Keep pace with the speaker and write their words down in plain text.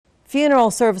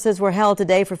Funeral services were held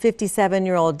today for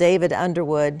 57-year-old David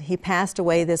Underwood. He passed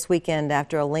away this weekend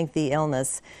after a lengthy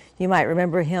illness. You might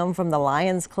remember him from the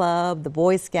Lions Club, the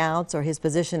Boy Scouts, or his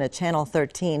position at Channel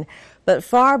 13. But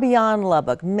far beyond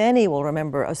Lubbock, many will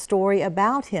remember a story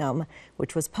about him,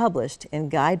 which was published in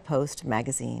Guidepost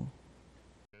magazine.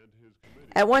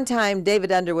 At one time,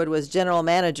 David Underwood was general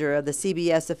manager of the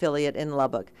CBS affiliate in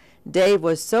Lubbock. Dave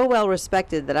was so well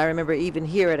respected that I remember even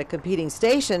here at a competing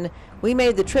station, we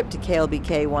made the trip to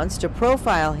KLBK once to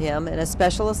profile him in a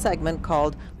special segment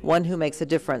called One Who Makes a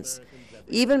Difference.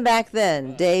 Even back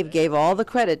then, Dave gave all the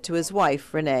credit to his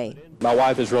wife, Renee. My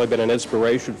wife has really been an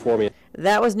inspiration for me.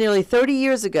 That was nearly 30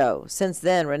 years ago. Since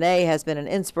then, Renee has been an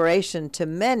inspiration to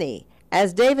many.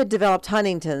 As David developed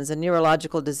Huntington's, a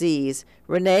neurological disease,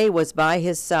 Renee was by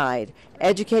his side,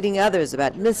 educating others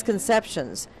about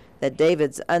misconceptions, that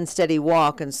David's unsteady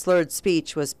walk and slurred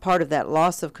speech was part of that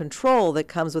loss of control that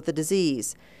comes with the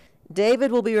disease.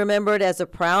 David will be remembered as a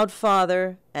proud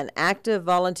father, an active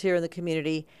volunteer in the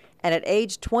community, and at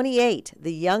age 28,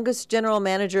 the youngest general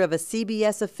manager of a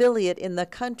CBS affiliate in the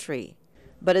country.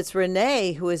 But it's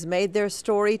Renee who has made their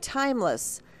story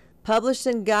timeless. Published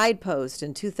in Guidepost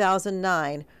in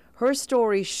 2009, her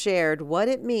story shared what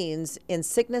it means in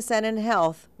sickness and in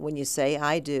health when you say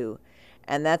I do.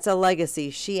 And that's a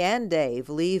legacy she and Dave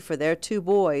leave for their two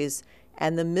boys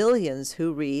and the millions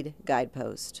who read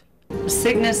Guidepost.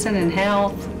 Sickness and in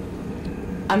health,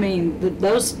 I mean,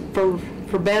 those,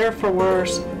 for better, for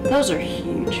worse, those are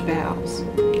huge vows.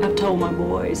 I've told my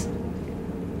boys,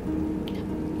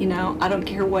 you know, I don't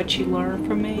care what you learn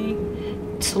from me,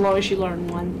 so long as you learn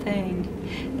one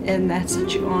thing, and that's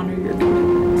that you honor your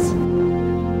commitments.